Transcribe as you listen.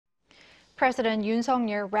President Yoon Suk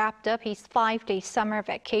Yeol wrapped up his 5-day summer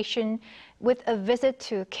vacation with a visit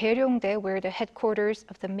to Gyeryongdae, where the headquarters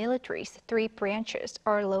of the military's 3 branches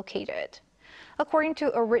are located. According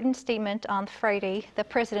to a written statement on Friday, the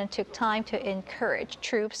president took time to encourage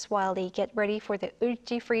troops while they get ready for the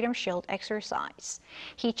Ulchi Freedom Shield exercise.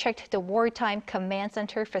 He checked the wartime command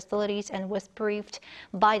center facilities and was briefed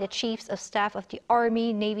by the chiefs of staff of the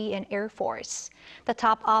Army, Navy, and Air Force. The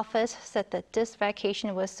top office said that this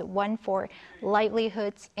vacation was one for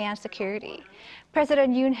livelihoods and security.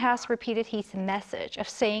 President Yoon has repeated his message of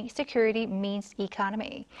saying security means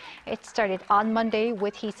economy. It started on Monday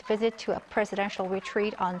with his visit to a presidential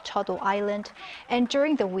retreat on Jeo-do Island, and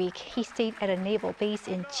during the week he stayed at a naval base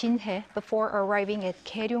in Jinhae before arriving at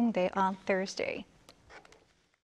Ke룡대 on Thursday.